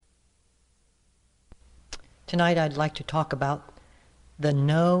Tonight I'd like to talk about the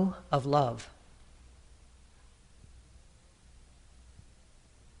no of love.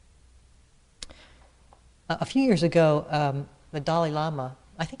 A few years ago, the Dalai Lama,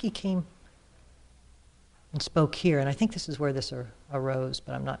 I think he came and spoke here, and I think this is where this arose,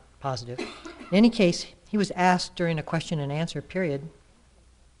 but I'm not positive. In any case, he was asked during a question and answer period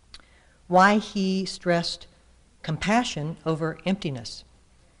why he stressed compassion over emptiness.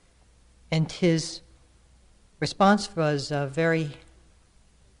 And his response was very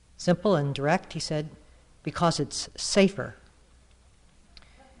simple and direct. He said, because it's safer.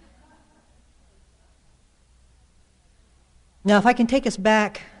 Now, if I can take us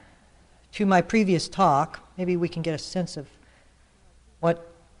back to my previous talk, maybe we can get a sense of what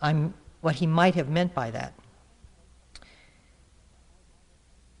he might have meant by that.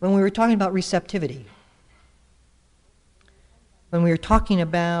 When we were talking about receptivity, when we were talking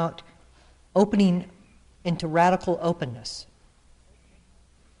about opening into radical openness,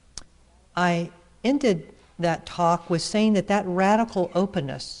 I ended that talk with saying that radical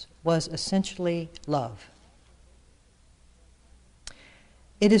openness was essentially love.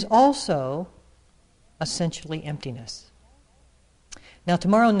 It is also essentially emptiness. Now,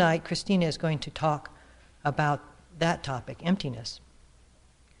 tomorrow night, Christina is going to talk about that topic, emptiness.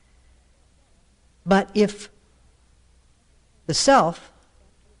 But if the self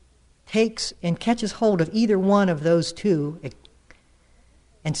takes and catches hold of either one of those two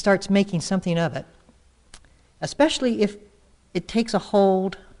and starts making something of it, especially if it takes a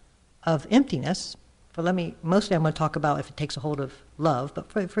hold of emptiness, mostly I'm going to talk about if it takes a hold of love,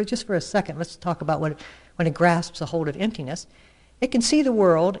 but for just for a second, let's talk about when it grasps a hold of emptiness. It can see the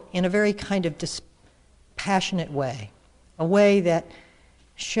world in a very kind of dispassionate way, a way that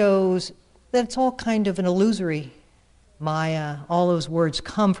shows that it's all kind of an illusory Maya. All those words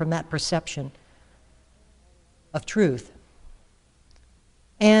come from that perception of truth.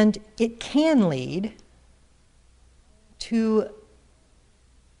 And it can lead to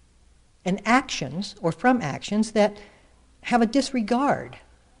actions that have a disregard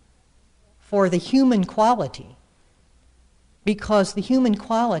for the human quality, because the human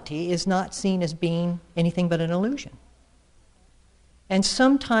quality is not seen as being anything but an illusion. And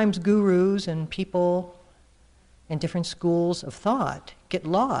sometimes gurus and people in different schools of thought get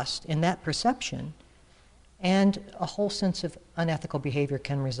lost in that perception, and a whole sense of unethical behavior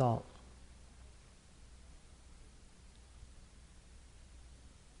can result.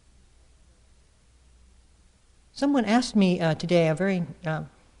 Someone asked me today a very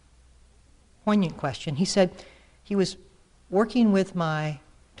poignant question. He said he was working with my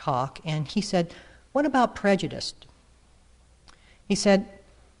talk, and he said, "What about prejudice?" He said,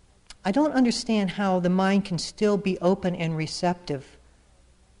 "I don't understand how the mind can still be open and receptive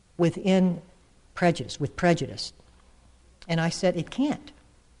with prejudice." And I said, it can't.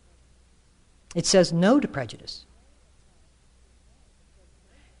 It says no to prejudice.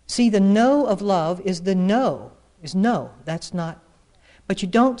 See, the no of love is no, that's not. But you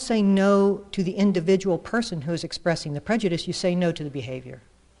don't say no to the individual person who is expressing the prejudice, you say no to the behavior.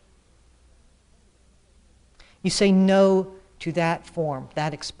 You say no to that form,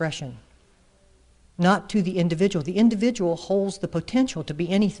 that expression, not to the individual. The individual holds the potential to be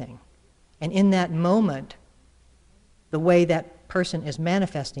anything. And in that moment, the way that person is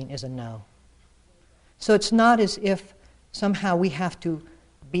manifesting is a no. So it's not as if somehow we have to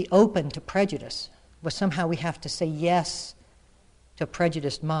be open to prejudice, but somehow we have to say yes to a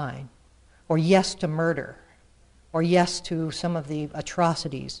prejudiced mind, or yes to murder, or yes to some of the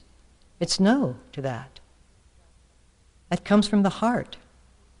atrocities. It's no to that. That comes from the heart.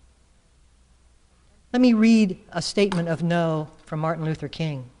 Let me read a statement of no from Martin Luther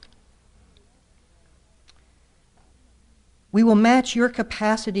King. "We will match your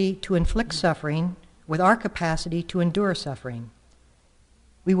capacity to inflict suffering with our capacity to endure suffering.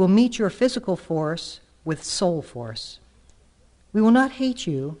 We will meet your physical force with soul force. We will not hate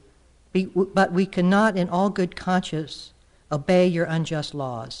you, but we cannot in all good conscience obey your unjust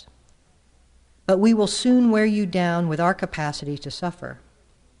laws. But we will soon wear you down with our capacity to suffer.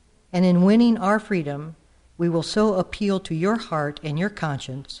 And in winning our freedom, we will so appeal to your heart and your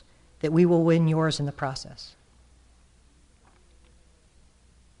conscience that we will win yours in the process."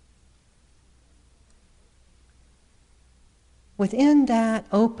 Within that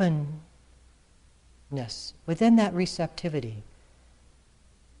openness, within that receptivity,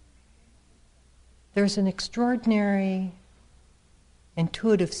 there's an extraordinary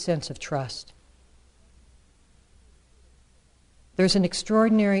intuitive sense of trust. There's an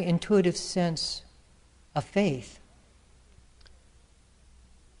extraordinary intuitive sense of faith.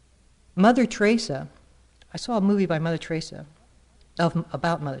 Mother Teresa I saw a movie by Mother Teresa,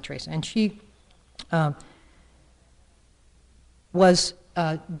 about Mother Teresa, and she was,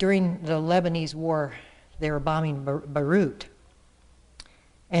 during the Lebanese war, they were bombing Beirut,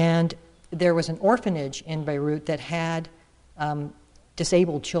 and there was an orphanage in Beirut that had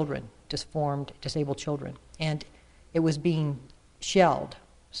disabled children, disformed, disabled children, and it was being shelled,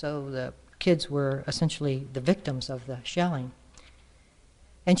 so the kids were essentially the victims of the shelling.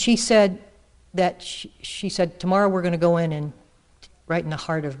 And she said that she said, tomorrow we're going to go in and right in the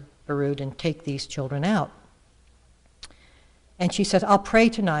heart of Beirut and take these children out. And she said, I'll pray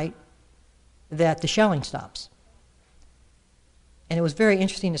tonight that the shelling stops. And it was very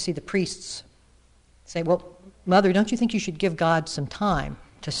interesting to see the priests say, well, Mother, don't you think you should give God some time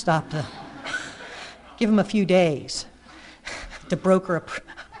to stop the, give him a few days to broker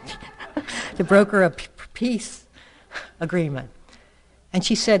a peace agreement. And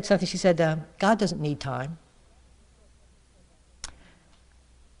she said something, she said, God doesn't need time.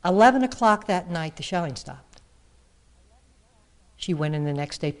 11 o'clock that night, the shelling stopped. She went in the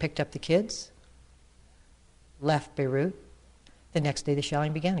next day, picked up the kids, left Beirut. The next day, the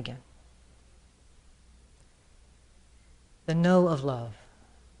shelling began again. The no of love.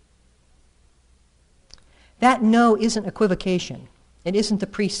 That no isn't equivocation. It isn't the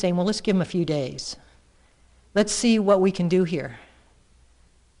priest saying, well, let's give him a few days. Let's see what we can do here.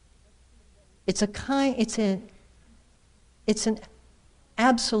 It's an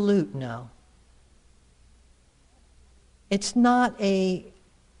absolute no. It's not a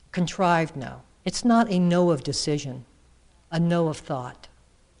contrived no. It's not a no of decision, a no of thought.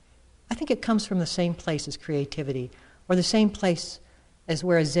 I think it comes from the same place as creativity, or the same place as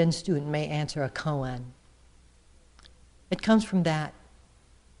where a Zen student may answer a koan. It comes from that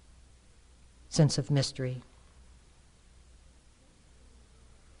sense of mystery.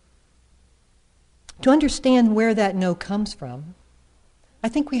 To understand where that no comes from, I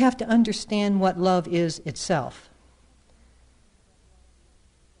think we have to understand what love is itself.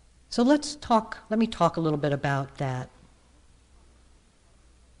 So let me talk a little bit about that.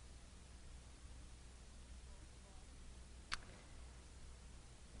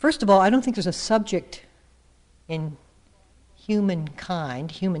 First of all, I don't think there's a subject in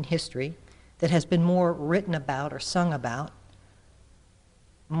humankind, human history, that has been more written about or sung about,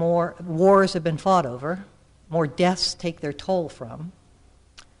 more wars have been fought over, more deaths take their toll from,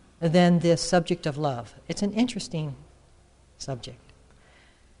 than this subject of love. It's an interesting subject.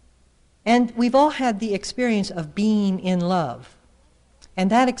 And we've all had the experience of being in love.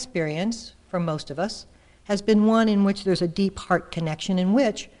 And that experience, for most of us, has been one in which there's a deep heart connection, in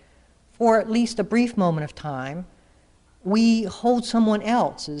which, for at least a brief moment of time, we hold someone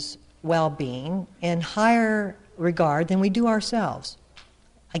else's well-being in higher regard than we do ourselves.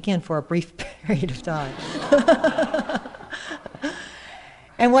 Again, for a brief period of time.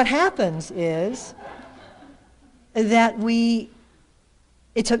 And what happens is that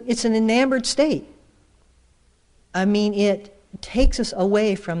it's an enamored state. I mean, it takes us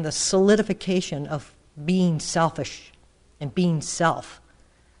away from the solidification of being selfish and being self.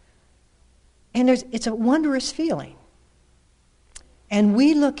 And it's a wondrous feeling. And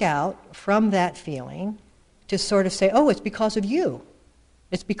we look out from that feeling to sort of say, oh, it's because of you.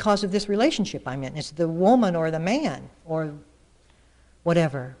 It's because of this relationship I'm in. It's the woman or the man or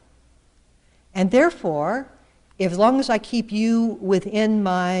whatever. And therefore, as long as I keep you within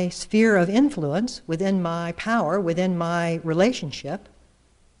my sphere of influence, within my power, within my relationship,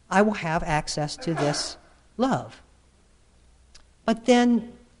 I will have access to this love. But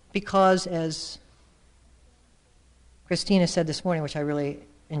then, because as Christina said this morning, which I really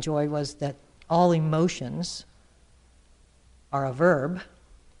enjoyed, was that all emotions are a verb,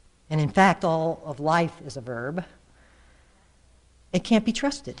 and in fact all of life is a verb, it can't be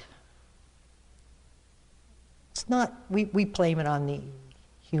trusted. It's not, we blame it on the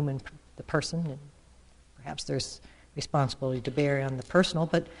human, the person, and perhaps there's responsibility to bear on the personal,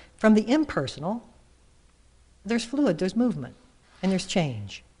 but from the impersonal, there's fluid, there's movement, and there's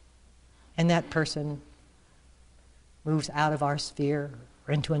change. And that person moves out of our sphere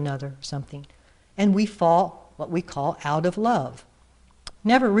or into another or something. And we fall, what we call, out of love,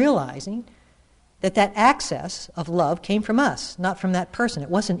 never realizing that that access of love came from us, not from that person. It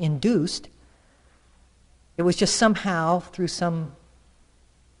wasn't induced. It was just somehow, through some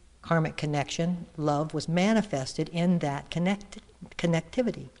karmic connection, love was manifested in that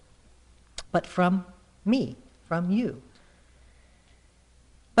connectivity. But from me, from you.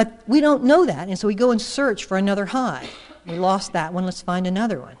 But we don't know that, and so we go and search for another high. We lost that one, let's find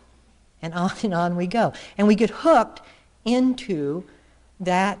another one. And on we go. And we get hooked into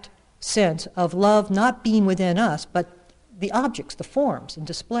that sense of love not being within us, but the objects, the forms and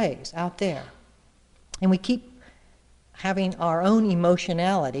displays out there. And we keep having our own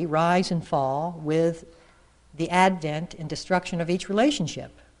emotionality rise and fall with the advent and destruction of each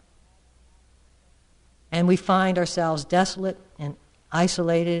relationship. And we find ourselves desolate and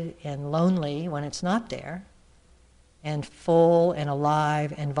isolated and lonely when it's not there, and full and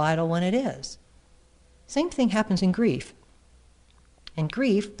alive and vital when it is. Same thing happens in grief. In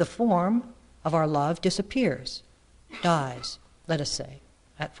grief, the form of our love disappears, dies, let us say,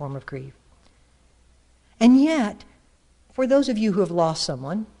 that form of grief. And yet, for those of you who have lost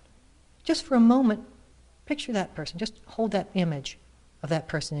someone, just for a moment, picture that person. Just hold that image of that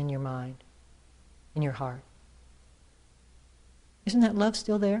person in your mind, in your heart. Isn't that love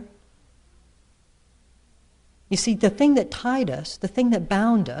still there? You see, the thing that tied us, the thing that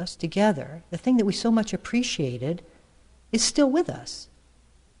bound us together, the thing that we so much appreciated, is still with us.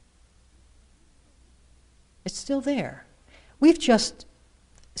 It's still there.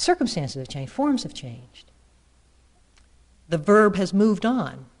 Circumstances have changed, forms have changed. The verb has moved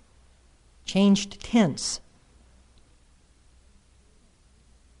on, changed tense.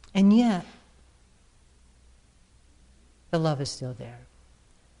 And yet, the love is still there.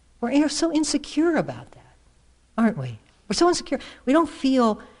 We're so insecure about that, aren't we? We're so insecure. We don't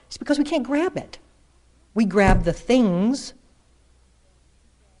feel, it's because we can't grab it. We grab the things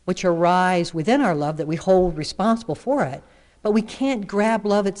which arise within our love that we hold responsible for it, but we can't grab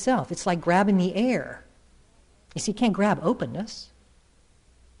love itself. It's like grabbing the air. You see, you can't grab openness.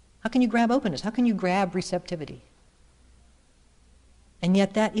 How can you grab openness? How can you grab receptivity? And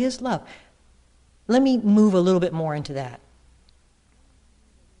yet that is love. Let me move a little bit more into that.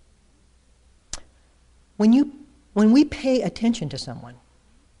 When we pay attention to someone,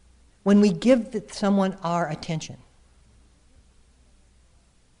 when we give someone our attention,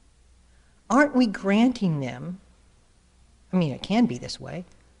 aren't we granting them, I mean, it can be this way,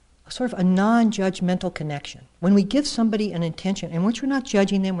 sort of a non-judgmental connection. When we give somebody an attention, in which we're not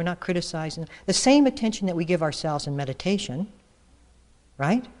judging them, we're not criticizing them, the same attention that we give ourselves in meditation,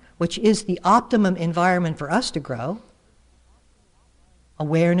 right? Which is the optimum environment for us to grow.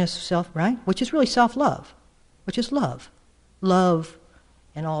 Awareness, self, right? Which is really self-love, which is love. Love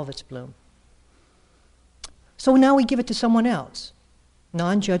in all of its bloom. So now we give it to someone else.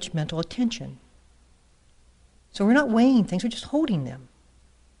 Non-judgmental attention. So we're not weighing things, we're just holding them.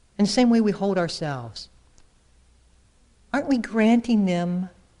 In the same way we hold ourselves. Aren't we granting them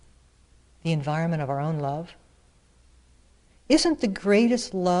the environment of our own love? Isn't the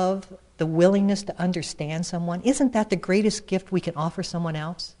greatest love the willingness to understand someone? Isn't that the greatest gift we can offer someone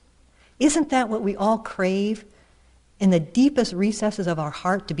else? Isn't that what we all crave in the deepest recesses of our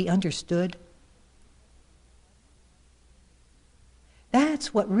heart, to be understood?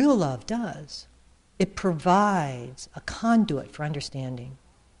 That's what real love does. It provides a conduit for understanding.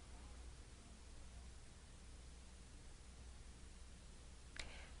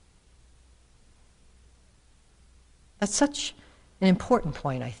 That's such an important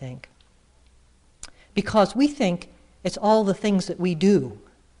point, I think. Because we think it's all the things that we do,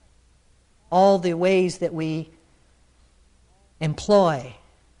 all the ways that we employ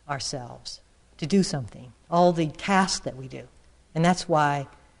ourselves to do something, all the tasks that we do. And that's why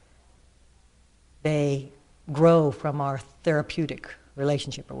they grow from our therapeutic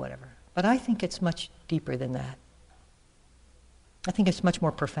relationship or whatever. But I think it's much deeper than that. I think it's much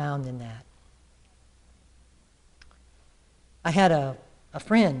more profound than that. I had a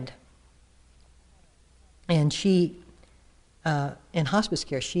friend, and she, in hospice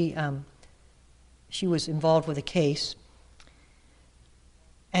care, she was involved with a case,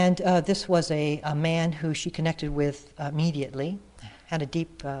 and this was a man who she connected with immediately, had a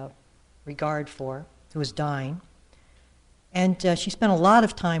deep regard for, who was dying, and she spent a lot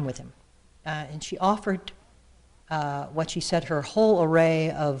of time with him, and she offered what she said her whole array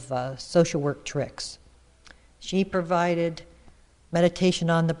of social work tricks. She provided meditation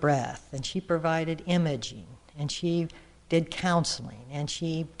on the breath, and she provided imaging, and she did counseling, and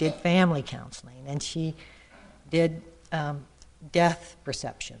she did family counseling, and she did death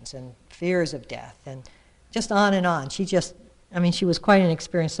perceptions and fears of death, and just on and on. She was quite an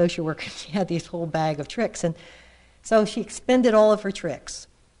experienced social worker. She had this whole bag of tricks, and so she expended all of her tricks.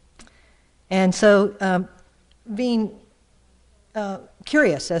 And so being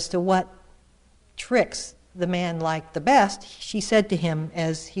curious as to what tricks the man liked the best, she said to him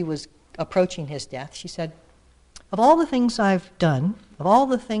as he was approaching his death, she said, "Of all the things I've done, of all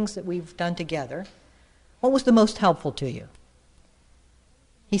the things that we've done together, what was the most helpful to you?"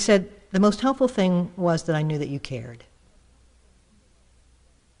 He said, "The most helpful thing was that I knew that you cared."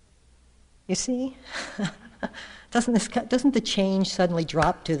 You see? Doesn't the change suddenly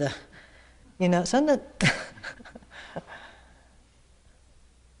drop to the, suddenly...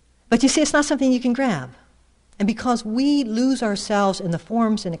 But you see, it's not something you can grab. And because we lose ourselves in the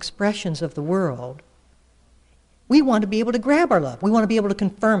forms and expressions of the world, we want to be able to grab our love. We want to be able to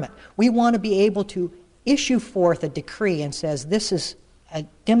confirm it. We want to be able to issue forth a decree and says, this is a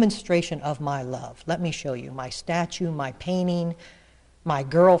demonstration of my love. Let me show you my statue, my painting, my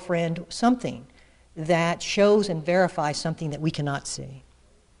girlfriend, something that shows and verifies something that we cannot see.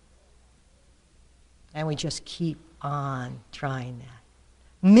 And we just keep on trying that,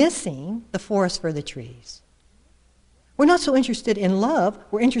 missing the forest for the trees. We're not so interested in love,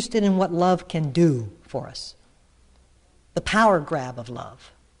 we're interested in what love can do for us. The power grab of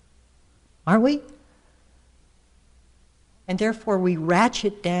love. Aren't we? And therefore we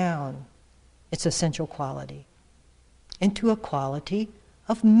ratchet down its essential quality into a quality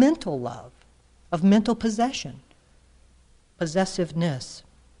of mental love, of mental possession, possessiveness.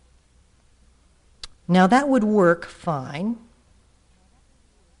 Now that would work fine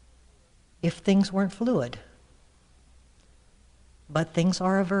if things weren't fluid. But things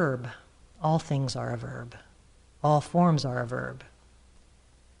are a verb. All things are a verb. All forms are a verb.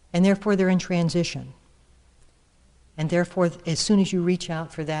 And therefore they're in transition. And therefore, as soon as you reach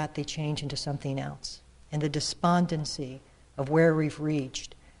out for that, they change into something else. And the despondency of where we've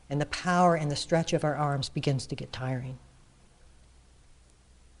reached and the power and the stretch of our arms begins to get tiring.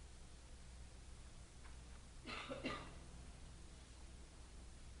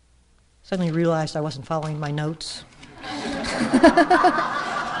 Suddenly realized I wasn't following my notes.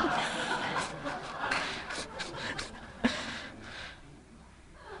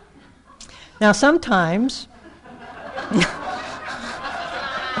 Now sometimes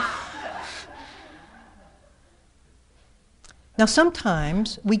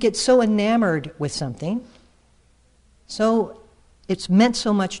we get so enamored with something, so it's meant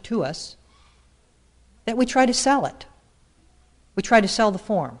so much to us, that we try to sell it. We try to sell the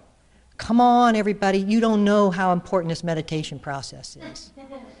form. Come on, everybody, you don't know how important this meditation process is.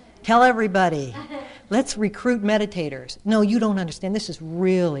 Tell everybody. Let's recruit meditators. No, you don't understand. This is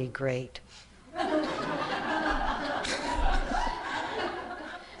really great.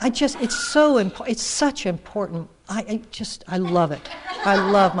 It's so important. It's such important. I love it. I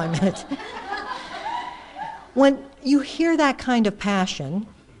love my meditation. When you hear that kind of passion,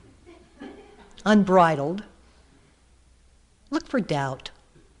 unbridled, look for doubt.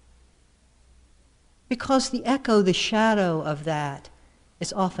 Because the echo, the shadow of that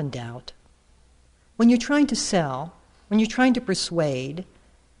is often doubt. When you're trying to sell, when you're trying to persuade,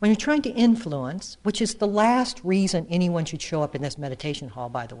 when you're trying to influence, which is the last reason anyone should show up in this meditation hall,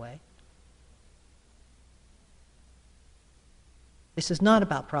 by the way. This is not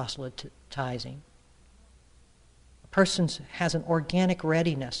about proselytizing. A person has an organic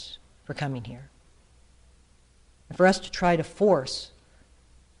readiness for coming here. And for us to try to force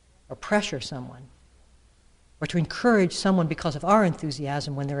or pressure someone, or to encourage someone because of our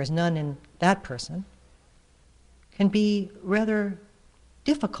enthusiasm when there is none in that person, can be rather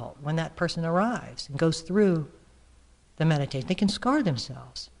difficult when that person arrives and goes through the meditation. They can scar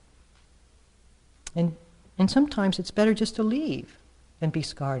themselves. And sometimes it's better just to leave than be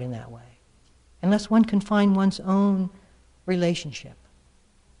scarred in that way, unless one can find one's own relationship,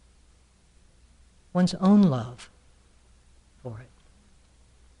 one's own love for it.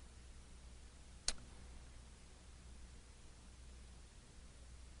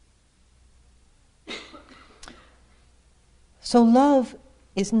 So love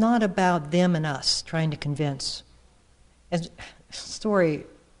is not about them and us trying to convince. As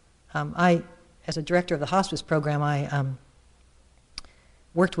as a director of the hospice program, I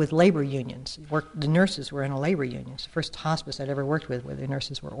worked with labor unions. The nurses were in a labor union. It's the first hospice I'd ever worked with where the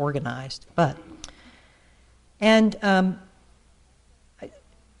nurses were organized. And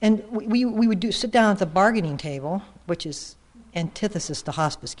we would sit down at the bargaining table, which is antithesis to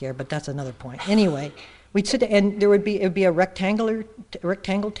hospice care, but that's another point. Anyway, we'd sit and it would be a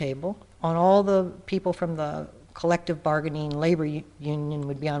rectangle table. On all the people from the collective bargaining labor union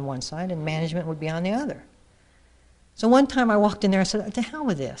would be on one side, and management would be on the other. So one time I walked in there and said, "To hell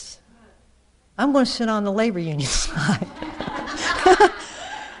with this! I'm going to sit on the labor union side."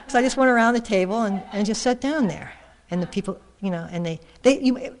 So I just went around the table and just sat down there, and the people, and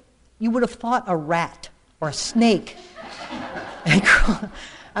you would have thought a rat or a snake.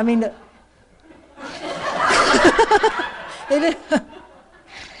 I mean. They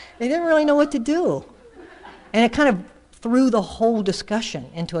didn't really know what to do. And it kind of threw the whole discussion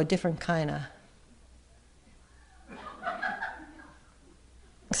into a different kind of...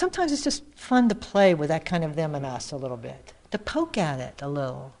 sometimes it's just fun to play with that kind of them and us a little bit, to poke at it a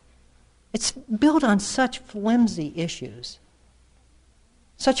little. It's built on such flimsy issues,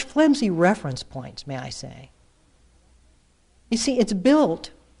 such flimsy reference points, may I say. You see, it's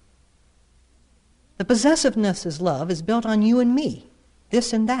built, the possessiveness is love, is built on you and me,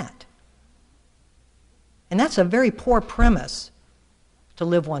 this and that. And that's a very poor premise to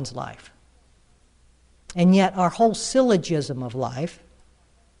live one's life. And yet our whole syllogism of life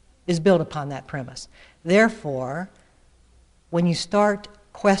is built upon that premise. Therefore, when you start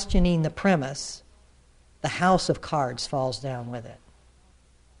questioning the premise, the house of cards falls down with it.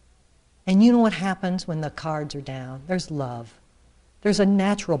 And you know what happens when the cards are down? There's love. There's a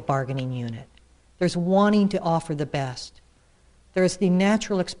natural bargaining unit. There's wanting to offer the best. There's the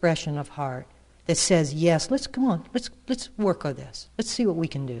natural expression of heart that says, yes, let's work on this. Let's see what we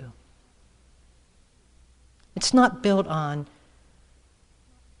can do. It's not built on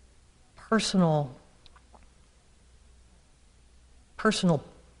personal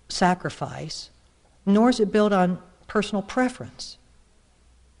sacrifice, nor is it built on personal preference.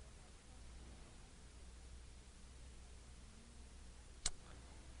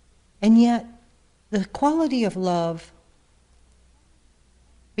 And yet, the quality of love,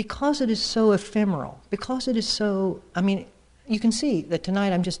 because it is so ephemeral, because it is so, you can see that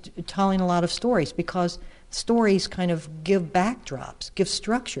tonight I'm just telling a lot of stories, because stories kind of give backdrops, give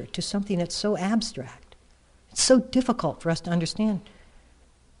structure to something that's so abstract. It's so difficult for us to understand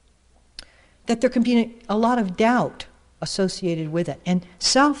that there can be a lot of doubt associated with it. And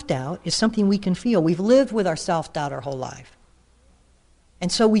self-doubt is something we can feel. We've lived with our self-doubt our whole life.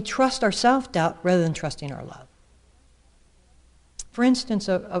 And so we trust our self-doubt rather than trusting our love. For instance,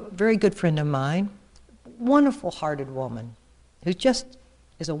 a very good friend of mine, wonderful-hearted woman, who just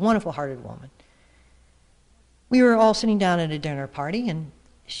is a wonderful-hearted woman. We were all sitting down at a dinner party, and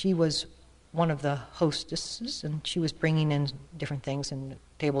she was one of the hostesses, and she was bringing in different things, and the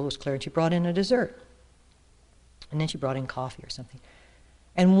table was clear, and she brought in a dessert. And then she brought in coffee or something.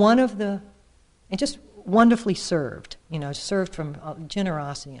 And just wonderfully served, served from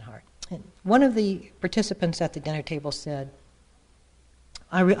generosity and heart. And one of the participants at the dinner table said,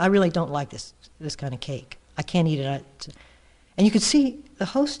 I really don't like this kind of cake. I can't eat it. And you could see the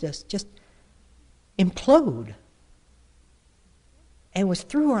hostess just implode. And it was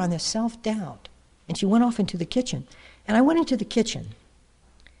through her on this self-doubt. And she went off into the kitchen. And I went into the kitchen.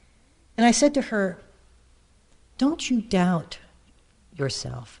 And I said to her, don't you doubt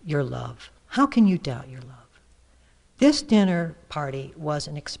yourself, your love. How can you doubt your love? This dinner party was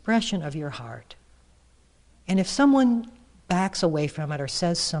an expression of your heart. And if someone backs away from it or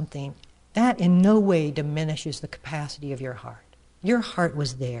says something, that in no way diminishes the capacity of your heart. Your heart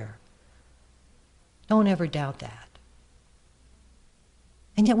was there. Don't ever doubt that.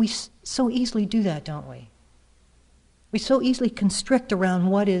 And yet we so easily do that, don't we? We so easily constrict around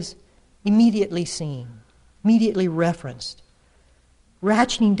what is immediately seen, immediately referenced,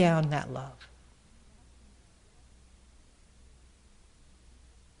 ratcheting down that love.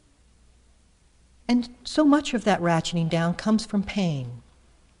 And so much of that ratcheting down comes from pain.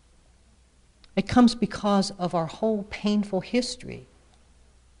 It comes because of our whole painful history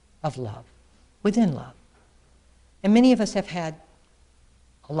of love, within love. And many of us have had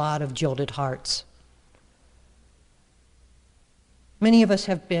a lot of jilted hearts. Many of us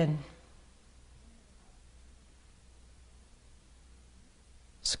have been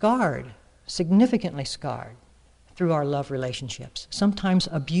scarred, significantly scarred through our love relationships, sometimes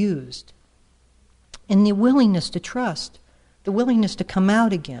abused. And the willingness to trust, the willingness to come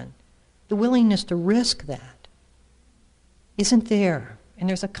out again, the willingness to risk that isn't there. And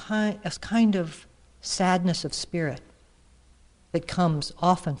there's a kind of sadness of spirit that comes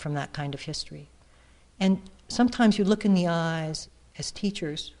often from that kind of history. And sometimes you look in the eyes, as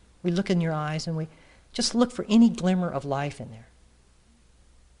teachers, we look in your eyes and we just look for any glimmer of life in there.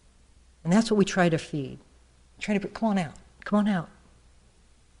 And that's what we try to feed. Come on out, come on out.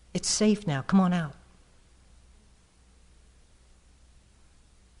 It's safe now, come on out.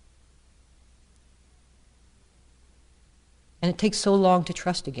 And it takes so long to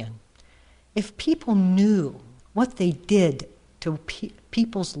trust again. If people knew what they did to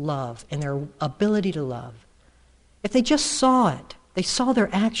people's love and their ability to love, if they just saw it, they saw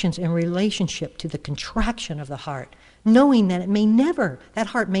their actions in relationship to the contraction of the heart, knowing that that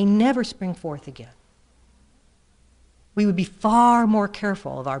heart may never spring forth again, we would be far more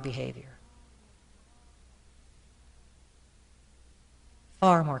careful of our behavior.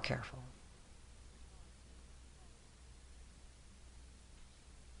 Far more careful.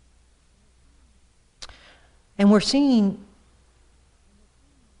 And we're seeing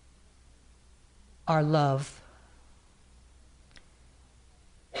our love,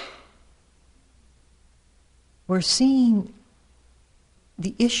 we're seeing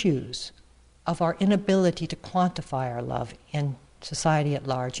the issues of our inability to quantify our love in society at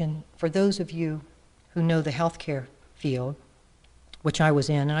large. And for those of you who know the healthcare field, which I was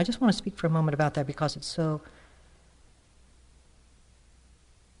in, and I just want to speak for a moment about that because it's so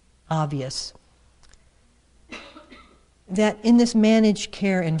obvious, that in this managed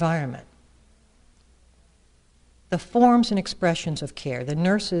care environment, the forms and expressions of care, the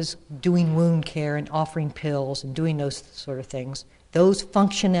nurses doing wound care and offering pills and doing those sort of things, those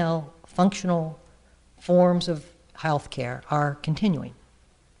functional forms of health care are continuing.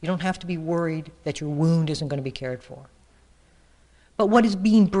 You don't have to be worried that your wound isn't going to be cared for. But what is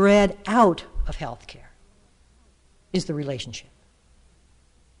being bred out of health care is the relationship,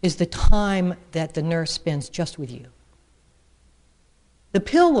 is the time that the nurse spends just with you. The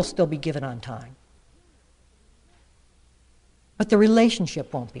pill will still be given on time, but the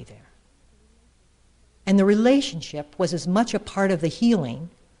relationship won't be there. And the relationship was as much a part of the healing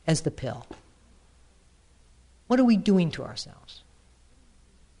as the pill. What are we doing to ourselves?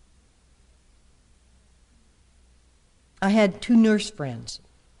 I had two nurse friends,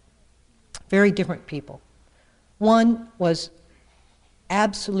 very different people. One was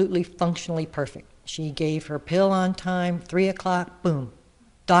absolutely functionally perfect. She gave her pill on time, 3 o'clock, boom.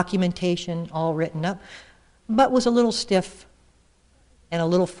 Documentation all written up, but was a little stiff and a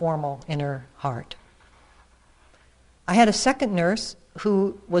little formal in her heart. I had a second nurse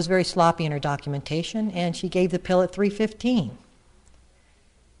who was very sloppy in her documentation, and she gave the pill at 3:15.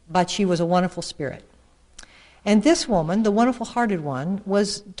 But she was a wonderful spirit. And this woman, the wonderful-hearted one,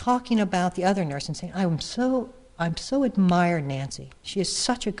 was talking about the other nurse and saying, I'm so admire Nancy. She is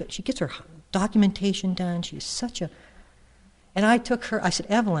such a good, she gets her documentation done. She's such a, and I took her, I said,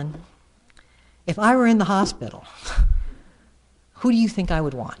 Evelyn, if I were in the hospital, who do you think I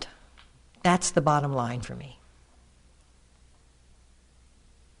would want? That's the bottom line for me.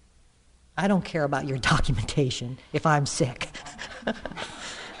 I don't care about your documentation if I'm sick.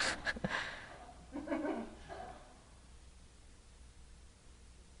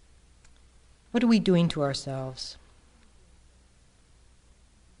 What are we doing to ourselves?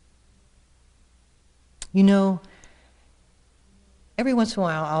 You know, every once in a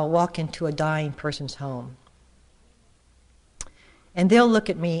while I'll walk into a dying person's home, and they'll look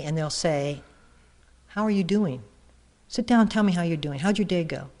at me and they'll say, how are you doing? Sit down, tell me how you're doing. How'd your day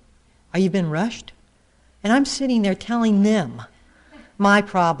go? Are you been rushed? And I'm sitting there telling them my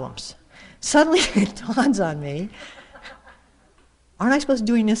problems. Suddenly it dawns on me, aren't I supposed to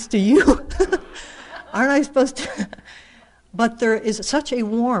be doing this to you? Aren't I supposed to? But there is such a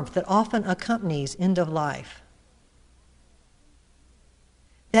warmth that often accompanies end of life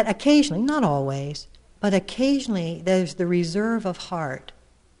that occasionally, not always, but occasionally there's the reserve of heart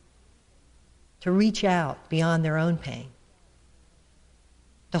to reach out beyond their own pain,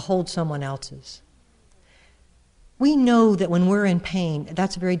 to hold someone else's. We know that when we're in pain,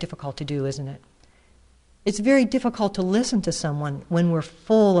 that's very difficult to do, isn't it? It's very difficult to listen to someone when we're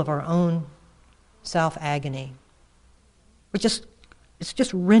full of our own self-agony. It's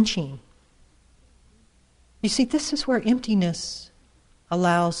just wrenching. You see, this is where emptiness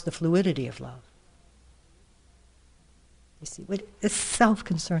allows the fluidity of love. You see, it's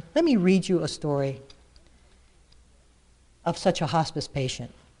self-concern. Let me read you a story of such a hospice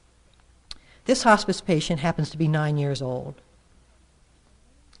patient. This hospice patient happens to be 9 years old.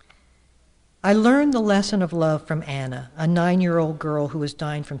 I learned the lesson of love from Anna, a 9-year-old girl who was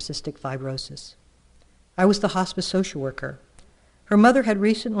dying from cystic fibrosis. I was the hospice social worker. Her mother had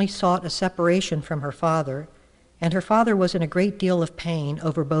recently sought a separation from her father, and her father was in a great deal of pain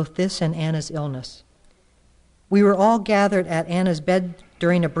over both this and Anna's illness. We were all gathered at Anna's bed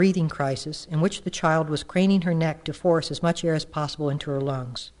during a breathing crisis in which the child was craning her neck to force as much air as possible into her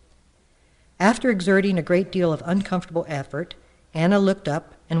lungs. After exerting a great deal of uncomfortable effort, Anna looked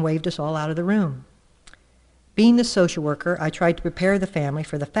up and waved us all out of the room. Being the social worker, I tried to prepare the family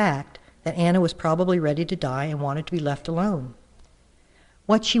for the fact that Anna was probably ready to die and wanted to be left alone.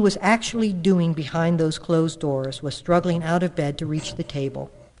 What she was actually doing behind those closed doors was struggling out of bed to reach the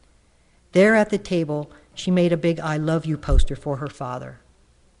table. There at the table, she made a big I love you poster for her father.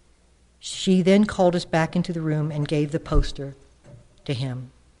 She then called us back into the room and gave the poster to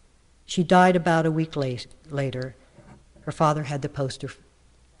him. She died about a week later. Her father had the poster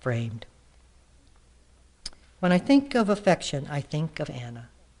framed. When I think of affection, I think of Anna.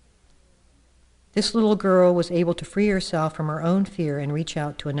 This little girl was able to free herself from her own fear and reach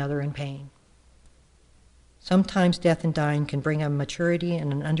out to another in pain. Sometimes death and dying can bring a maturity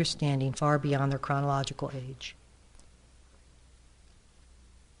and an understanding far beyond their chronological age.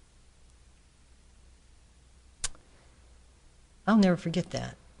 I'll never forget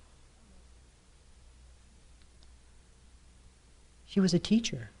that. She was a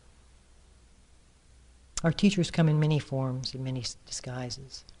teacher. Our teachers come in many forms, in many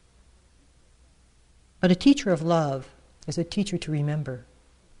disguises. But a teacher of love is a teacher to remember.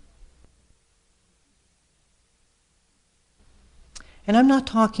 And I'm not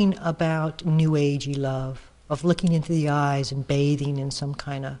talking about New Agey love, of looking into the eyes and bathing in some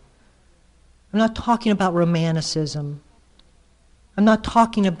kind of... I'm not talking about romanticism. I'm not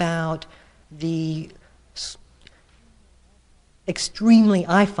talking about the extremely,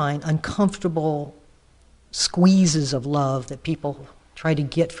 I find, uncomfortable squeezes of love that people try to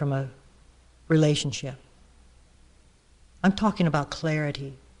get from a relationship. I'm talking about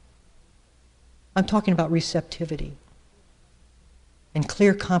clarity. I'm talking about receptivity and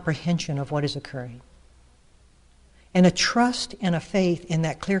clear comprehension of what is occurring. And a trust and a faith in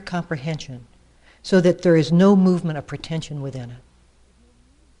that clear comprehension so that there is no movement of pretension within it.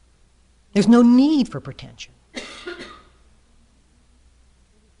 There's no need for pretension.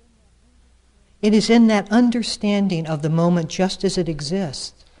 It is in that understanding of the moment just as it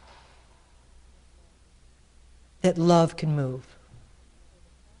exists that love can move.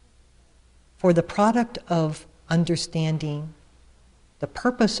 For the product of understanding, the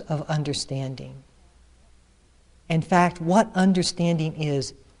purpose of understanding, in fact, what understanding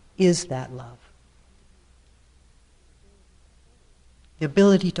is that love. The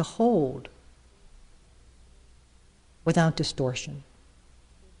ability to hold without distortion.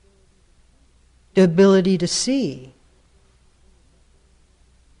 The ability to see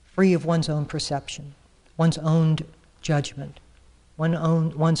free of one's own perception, one's own judgment,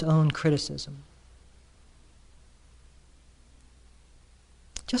 one's own criticism.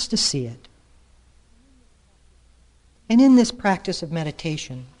 Just to see it. And in this practice of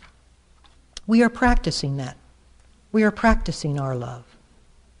meditation, we are practicing that. We are practicing our love.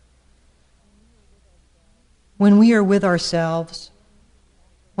 When we are with ourselves,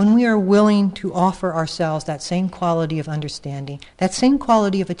 when we are willing to offer ourselves that same quality of understanding, that same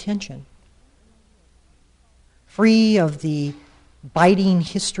quality of attention, free of the biting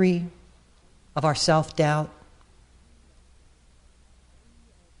history of our self-doubt,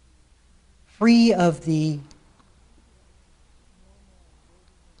 free of the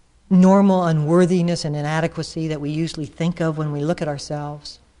normal unworthiness and inadequacy that we usually think of when we look at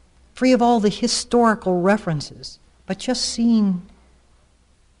ourselves, free of all the historical references, but just seeing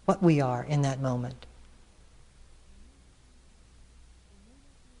what we are in that moment.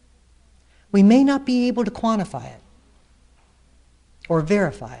 We may not be able to quantify it or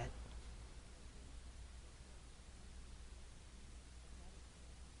verify it.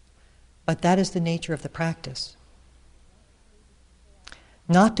 But that is the nature of the practice.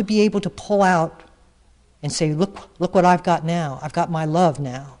 Not to be able to pull out and say, look what I've got now. I've got my love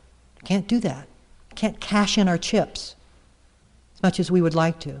now. Can't do that. Can't cash in our chips as much as we would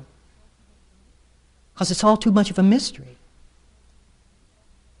like to. Because it's all too much of a mystery.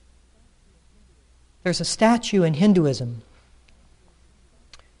 There's a statue in Hinduism,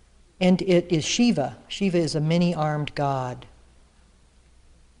 and it is Shiva. Shiva is a many-armed god.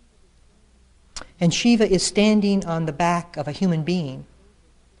 And Shiva is standing on the back of a human being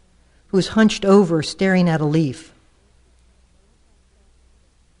who is hunched over staring at a leaf.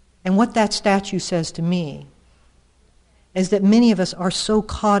 And what that statue says to me is that many of us are so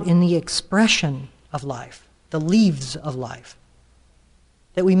caught in the expression of life, the leaves of life,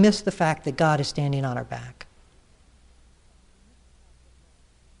 that we miss the fact that God is standing on our back.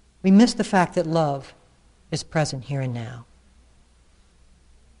 We miss the fact that love is present here and now.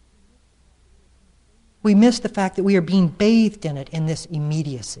 We miss the fact that we are being bathed in it in this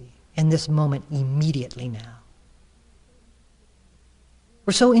immediacy, in this moment immediately now.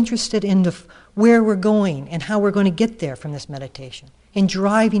 We're so interested in where we're going and how we're going to get there from this meditation, in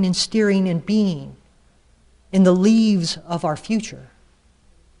driving and steering and being in the leaves of our future,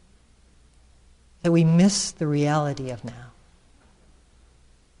 that we miss the reality of now.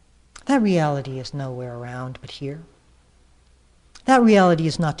 That reality is nowhere around but here. That reality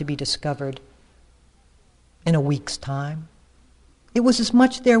is not to be discovered in a week's time. It was as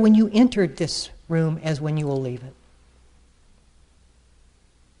much there when you entered this room as when you will leave it.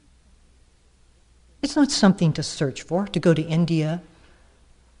 It's not something to search for, to go to India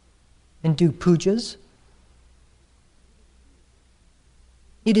and do pujas.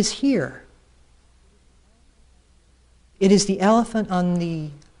 It is here. It is the elephant on the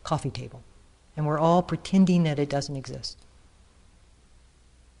coffee table. And we're all pretending that it doesn't exist.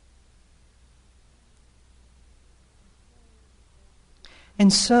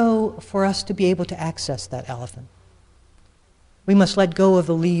 And so, for us to be able to access that elephant, we must let go of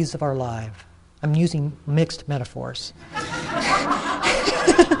the leaves of our life. I'm using mixed metaphors.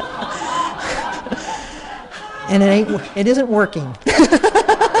 And it isn't working.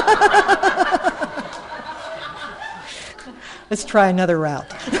 Let's try another route.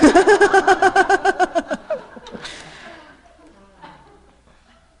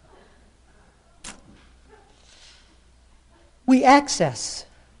 We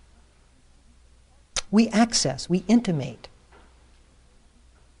intimate.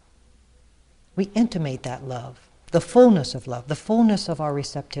 We intimate that love, the fullness of love, the fullness of our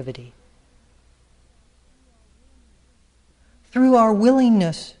receptivity. Through our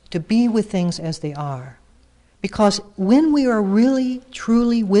willingness to be with things as they are. Because when we are really,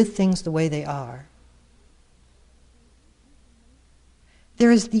 truly with things the way they are,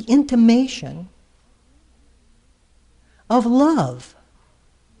 there is the intimation of love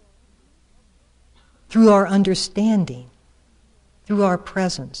through our understanding, through our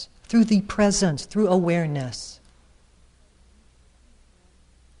presence, through awareness.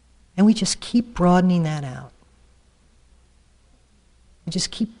 And we just keep broadening that out. We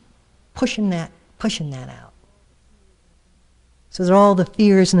just keep pushing that out. So that all the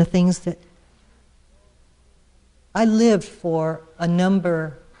fears and the things that I lived for a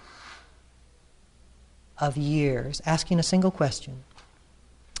number of years asking a single question.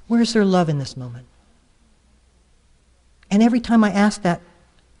 Where's there love in this moment? And every time I asked that,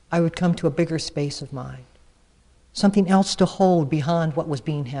 I would come to a bigger space of mind. Something else to hold beyond what was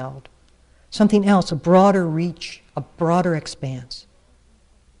being held. Something else, a broader reach, a broader expanse.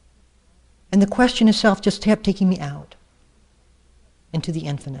 And the question itself just kept taking me out into the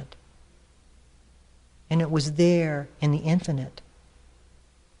infinite. And it was there in the infinite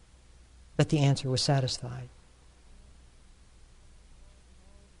that the answer was satisfied.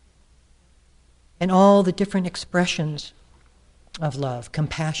 And all the different expressions of love,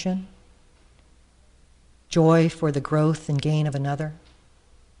 compassion, joy for the growth and gain of another,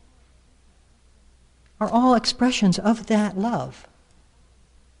 are all expressions of that love.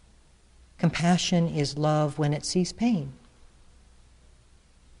 Compassion is love when it sees pain.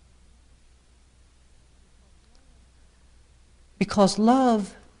 Because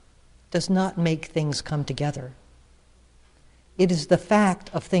love does not make things come together. It is the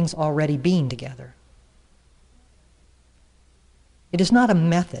fact of things already being together. It is not a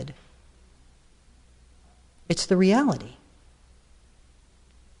method. It's the reality.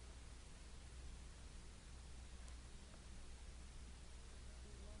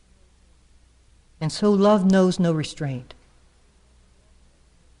 And so love knows no restraint.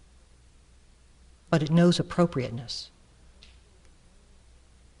 But it knows appropriateness.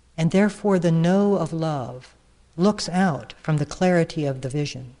 And therefore the know of love looks out from the clarity of the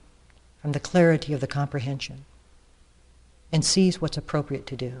vision, from the clarity of the comprehension, and sees what's appropriate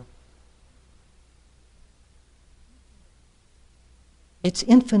to do. It's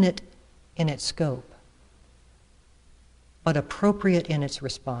infinite in its scope, but appropriate in its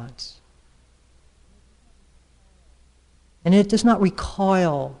response. And it does not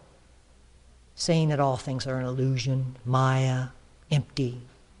recoil saying that all things are an illusion, Maya, empty.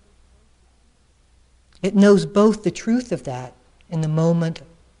 It knows both the truth of that in the moment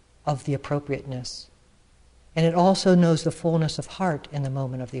of the appropriateness, and it also knows the fullness of heart in the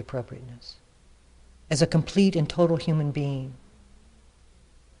moment of the appropriateness, as a complete and total human being.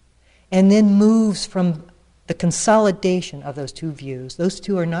 And then moves from the consolidation of those two views. Those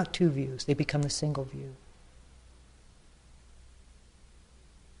two are not two views, they become the single view.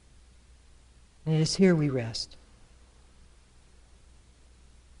 And it is here we rest.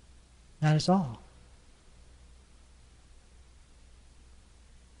 That is all.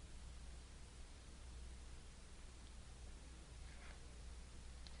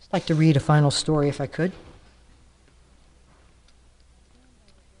 I'd like to read a final story if I could.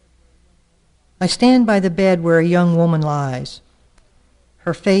 I stand by the bed where a young woman lies,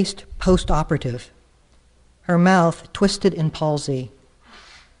 her face post-operative, her mouth twisted in palsy,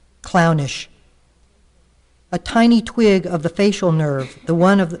 clownish. A tiny twig of the facial nerve, the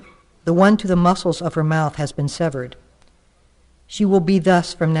one to the muscles of her mouth, has been severed. She will be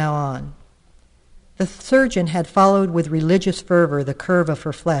thus from now on. The surgeon had followed with religious fervor the curve of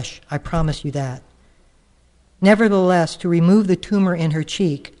her flesh, I promise you that. Nevertheless, to remove the tumor in her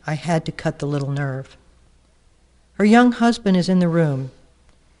cheek, I had to cut the little nerve. Her young husband is in the room.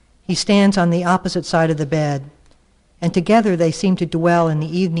 He stands on the opposite side of the bed, and together they seem to dwell in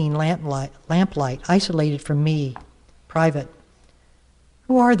the evening lamplight, isolated from me, private.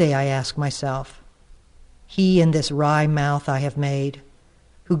 Who are they, I ask myself? He and this wry mouth I have made,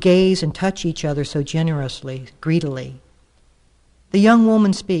 who gaze and touch each other so generously, greedily. The young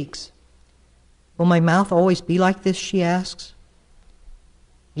woman speaks. Will my mouth always be like this, she asks.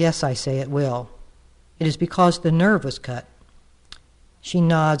 Yes, I say, it will. It is because the nerve was cut. She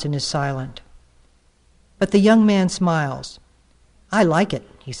nods and is silent. But the young man smiles. I like it,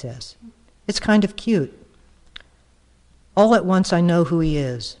 he says. It's kind of cute. All at once I know who he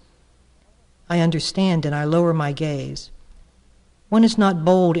is. I understand and I lower my gaze. One is not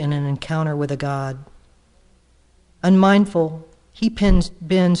bold in an encounter with a god. Unmindful, he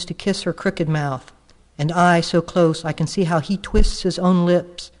bends to kiss her crooked mouth, and I, so close, I can see how he twists his own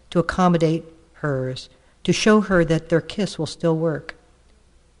lips to accommodate hers, to show her that their kiss will still work.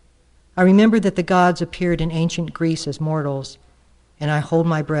 I remember that the gods appeared in ancient Greece as mortals, and I hold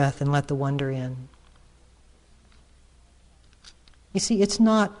my breath and let the wonder in. You see, it's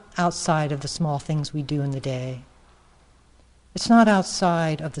not outside of the small things we do in the day. It's not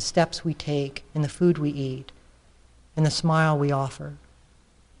outside of the steps we take and the food we eat and the smile we offer.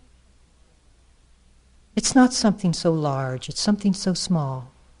 It's not something so large, it's something so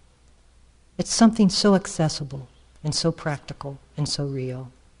small. It's something so accessible and so practical and so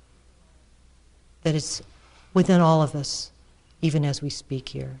real that it's within all of us, even as we speak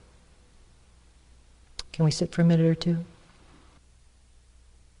here. Can we sit for a minute or two?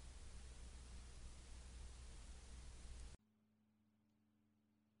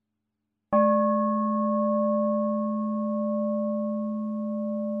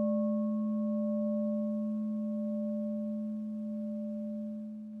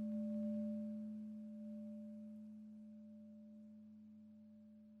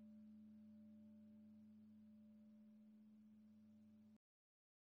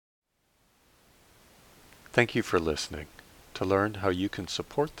 Thank you for listening. To learn how you can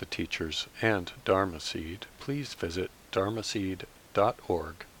support the teachers and Dharma Seed, please visit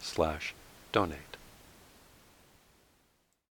dharmaseed.org/donate.